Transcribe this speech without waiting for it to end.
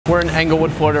We're in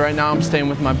Englewood, Florida right now. I'm staying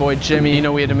with my boy Jimmy. You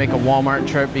know, we had to make a Walmart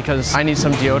trip because I need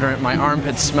some deodorant. My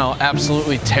armpits smell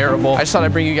absolutely terrible. I just thought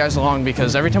I'd bring you guys along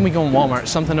because every time we go in Walmart,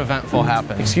 something eventful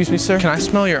happens. Excuse me, sir, can I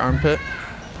smell your armpit?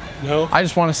 No. I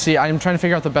just want to see. I'm trying to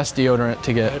figure out the best deodorant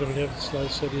to get. I don't have the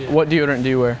slightest idea. What deodorant do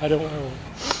you wear? I don't know.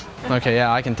 Okay,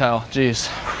 yeah, I can tell. Jeez.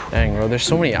 Dang, bro, there's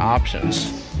so many options.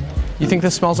 You think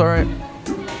this smells all right?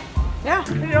 Yeah,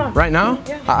 put it on. Right now?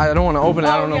 Yeah. I don't want to open it.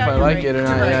 I don't know if I like it or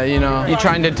not. Yeah, you know, you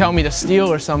trying to tell me to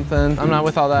steal or something. I'm not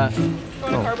with all that.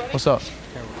 Oh, what's up?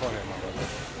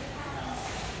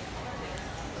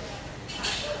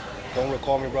 Don't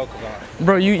record me, bro,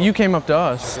 Bro, you came up to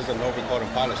us. There's a no recording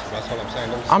policy, that's all I'm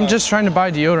saying. I'm just trying to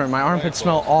buy deodorant. My armpits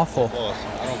smell awful.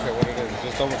 I don't care what it is.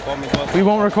 Just don't record me, bro. We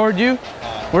won't record you?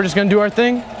 We're just gonna do our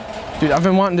thing? Dude, I've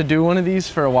been wanting to do one of these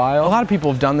for a while. A lot of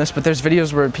people have done this, but there's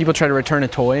videos where people try to return a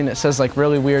toy and it says like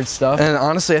really weird stuff. And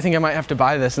honestly, I think I might have to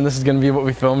buy this and this is gonna be what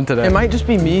we filmed today. It might just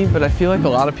be me, but I feel like a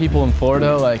lot of people in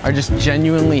Florida like are just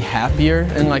genuinely happier.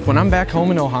 And like when I'm back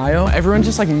home in Ohio, everyone's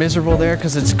just like miserable there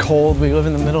because it's cold. We live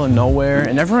in the middle of nowhere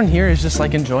and everyone here is just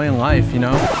like enjoying life, you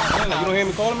know? You don't hear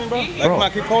me calling me, bro?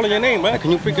 Like I keep calling your name, man. Can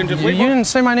you freaking just wait? You didn't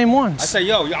say my name once. I say,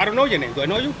 yo, I don't know your name. Do I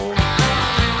know you?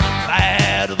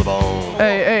 Bad to the bone.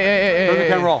 Hey. Turn the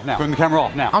camera off now. Turn the camera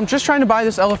off now. I'm just trying to buy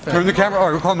this elephant. Turn the camera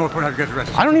off. We'll call North Point how to get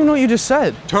arrested. I don't even know what you just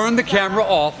said. Turn the camera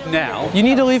off now. You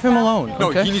need to leave him alone. No,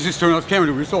 okay? he needs to turn off the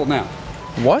camera. We're sold now.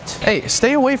 What? Hey,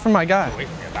 stay away from my guy.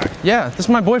 Yeah, this is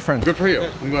my boyfriend. Good for you.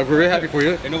 We're very happy for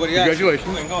you.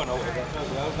 Congratulations. You ain't going nowhere.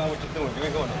 That's not what you're doing. You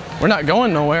ain't going nowhere. We're not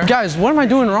going nowhere. Guys, what am I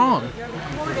doing wrong?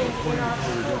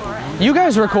 You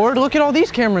guys record. Look at all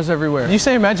these cameras everywhere. You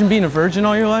say imagine being a virgin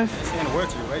all your life?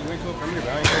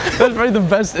 That's probably the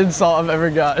best insult I've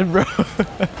ever gotten, bro.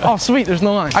 Oh, sweet, there's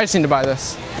no line. I just need to buy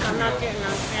this. I'm not getting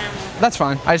on camera. That's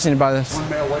fine. I just need to buy this.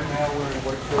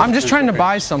 I'm just trying to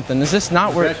buy something. Is this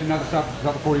not where...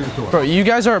 Bro, you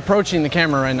guys are approaching the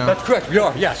camera right now. That's correct, we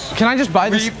are, yes. Can I just buy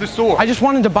this? Leave the store. I just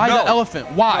wanted to buy the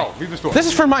elephant. Why? No, leave the store. This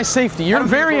is for my safety. You're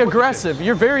very aggressive.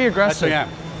 You're very aggressive. Yes,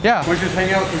 I am. Yeah. We're just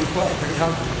hanging out in the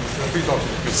house.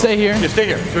 Stay here? Yeah, stay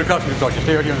here.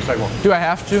 Stay right here on the sidewalk. Do I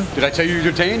have to? Did I tell you you're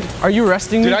detained? Are you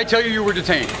arresting me? Did I tell you you were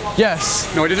detained?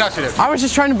 Yes. No, I did not say that. I was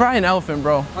just trying to buy an elephant,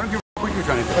 bro. I don't give a what you're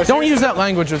trying to do. Don't use that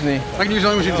language with me. I can use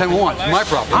language anytime I want. It's my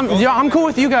property. I'm cool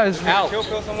with you guys. Out.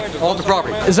 All the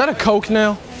property. Is that a Coke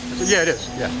nail? Yeah, it is.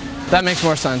 Yeah. That makes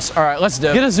more sense. All right, let's do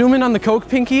it. Get a zoom in on the Coke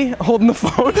pinky holding the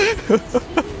phone.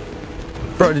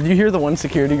 Bro, did you hear the one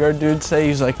security guard dude say,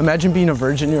 he's like, imagine being a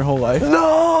virgin your whole life?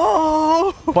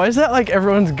 No! Why is that like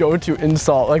everyone's go-to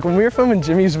insult? Like when we were filming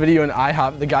Jimmy's video in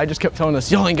IHOP, the guy just kept telling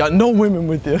us, y'all ain't got no women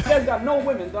with you. You guys got no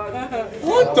women, dog.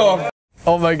 What the f?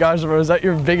 Oh my gosh, bro, is that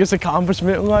your biggest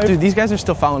accomplishment in life? Dude, these guys are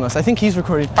still following us. I think he's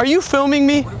recording. Are you filming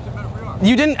me?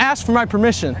 You didn't ask for my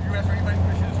permission.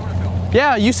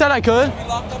 Yeah, you said I could.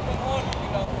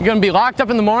 You're gonna be locked up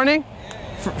in the morning?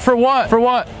 For what? For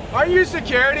what? Are you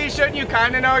security? Shouldn't you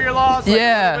kind of know your laws? Like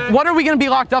yeah. What are we gonna be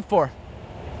locked up for?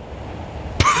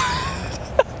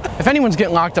 If anyone's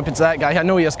getting locked up, it's that guy. I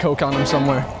know he has Coke on him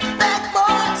somewhere. Bad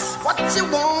boys, what you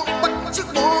want, what you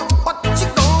want, what you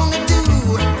gonna do?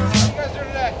 How you guys doing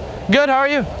today? Good, how are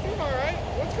you? Doing all right.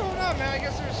 What's going on, man? I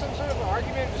guess there's some sort of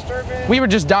argument, disturbance. We were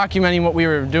just documenting what we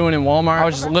were doing in Walmart. I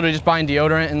was just literally just buying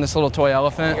deodorant and this little toy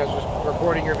elephant. You guys just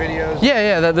recording your videos?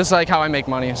 Yeah, this is like how I make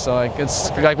money. So like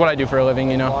it's like what I do for a living,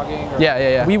 you know? Vlogging? Or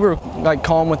Yeah. We were like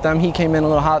calm with them. He came in a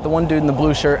little hot. The one dude in the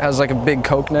blue shirt has like a big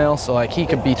Coke nail. So like he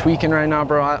could be tweaking right now,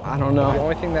 bro. I don't know. The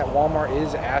only thing that Walmart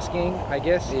is asking, I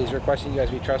guess, is requesting you guys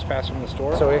be trespassed from the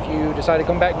store. So if you decide to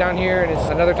come back down here and it's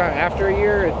another time after a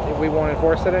year, we won't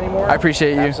enforce it anymore. I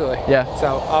appreciate you. Absolutely. Yeah.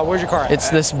 So where's your car at? It's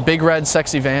this big red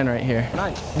sexy van right here.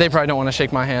 Nice. They probably don't want to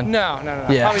shake my hand. No.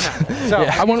 Yeah. Probably not. So,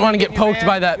 yeah. I wouldn't want to get poked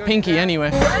by that pinky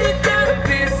anyway.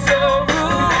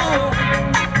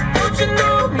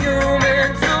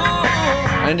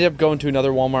 I ended up going to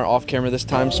another Walmart off camera this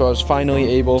time, so I was finally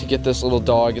able to get this little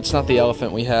dog. It's not the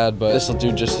elephant we had, but this will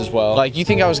do just as well. Like, you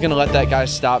think I was gonna let that guy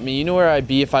stop me? You know where I'd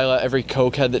be if I let every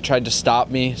cokehead that tried to stop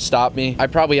me? I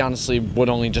probably honestly would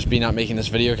only just be not making this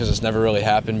video because it's never really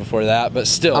happened before that, but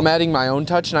still. I'm adding my own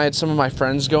touch, and I had some of my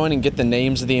friends go in and get the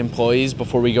names of the employees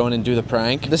before we go in and do the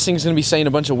prank. This thing's gonna be saying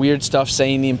a bunch of weird stuff,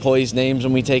 saying the employees' names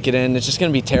when we take it in. It's just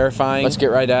gonna be terrifying. Let's get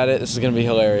right at it. This is gonna be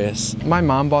hilarious. My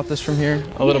mom bought this from here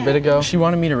a little bit ago. She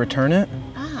wanted me to return it.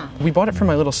 We bought it for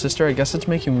my little sister. I guess it's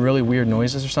making really weird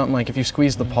noises or something. Like if you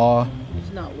squeeze the paw.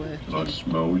 It's not working. I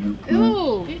smell you.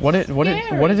 Ooh. What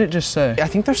did it just say? I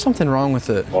think there's something wrong with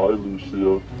it. Hi,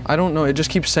 Lucia. I don't know. It just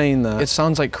keeps saying that. It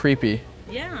sounds like creepy.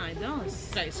 Yeah, it does.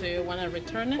 Okay, so you want to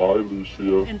return it? Hi,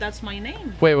 Lucia. And that's my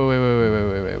name. Wait.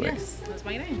 Yes, that's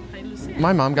my name. Hi, Lucia.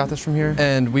 My mom got this from here,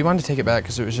 and we wanted to take it back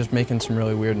because it was just making some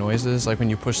really weird noises, like when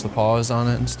you push the paws on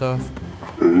it and stuff.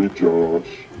 Hey, Josh.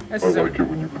 I like it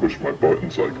when you push my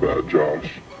buttons like that,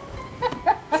 Josh.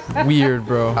 Weird,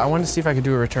 bro. I wanted to see if I could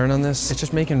do a return on this. It's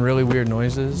just making really weird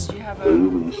noises. Do you have Hey, a...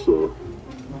 Lisa.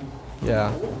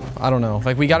 Yeah, I don't know.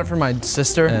 Like, we got it from my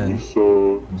sister, and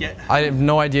Lisa. I have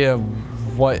no idea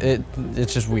what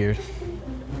it's just weird.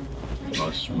 Can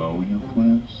I smell you,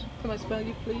 please? Can I spell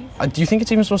you, please? Do you think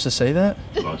it's even supposed to say that?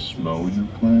 Can I smell you,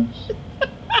 please?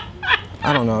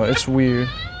 I don't know, it's weird.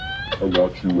 I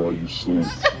watch you while you sleep.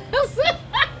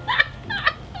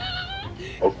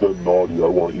 I've been naughty. I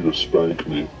want you to spank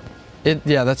me.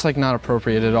 Yeah, that's like not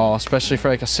appropriate at all, especially for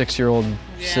like a 6-year-old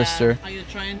sister. Are you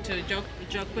trying to joke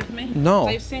with me? No.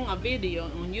 I've seen a video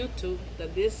on YouTube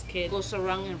that this kid goes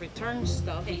around and returns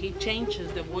stuff, and he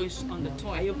changes the voice on the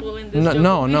toy. Are you pulling this?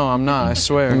 No, I'm not. I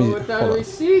swear. Without a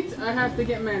receipt, I have to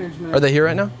get management. Are they here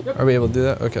right now? Yep. Are we able to do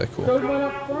that? Okay, cool. Code one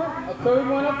up front, a code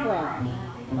one up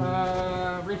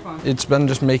front. Refund. It's been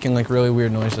just making like really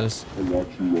weird noises. I watch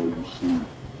you while you sleep.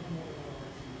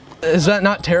 Is that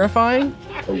not terrifying?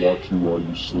 I watch you while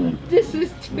you sleep. This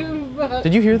is too much.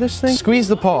 Did you hear this thing? Squeeze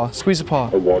the paw. Squeeze the paw.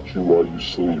 I watch you while you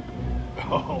sleep.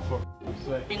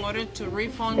 In order to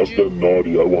refund I've you been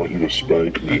naughty. I want you to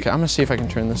spank me. Okay, I'm gonna see if I can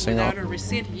turn this thing off. without a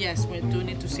receipt, yes, we do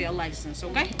need to see a license,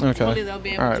 okay? Okay. Only they'll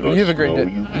be able All right. to. Well, you have a great day.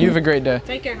 You have a great day.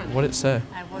 Take care, honey. What'd it say?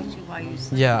 I watch you while you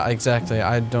sleep. Yeah, exactly.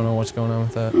 I don't know what's going on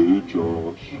with that. Hey,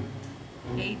 Josh.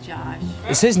 Hey, Josh.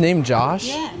 Is his name Josh?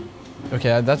 Yeah.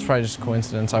 Okay, that's probably just a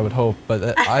coincidence, I would hope,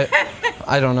 but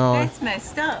I don't know. That's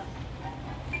messed up.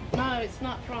 No, it's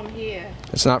not from here.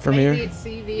 It's not from Maybe here? it's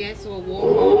CVS or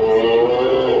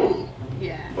Walmart.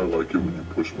 Yeah. I like it when you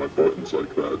push my buttons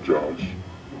like that, Josh.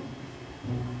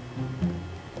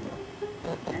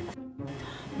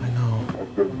 I know.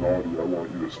 I've been naughty. I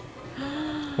want you to.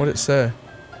 What'd it say?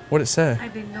 What'd it say?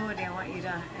 I've been naughty, I want you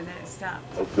to, and then it stopped.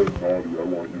 I've been naughty. I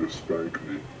want you to spank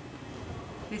me.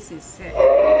 This is sick.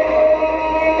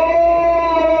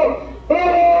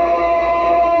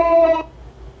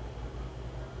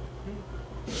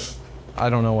 I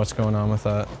don't know what's going on with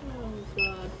that.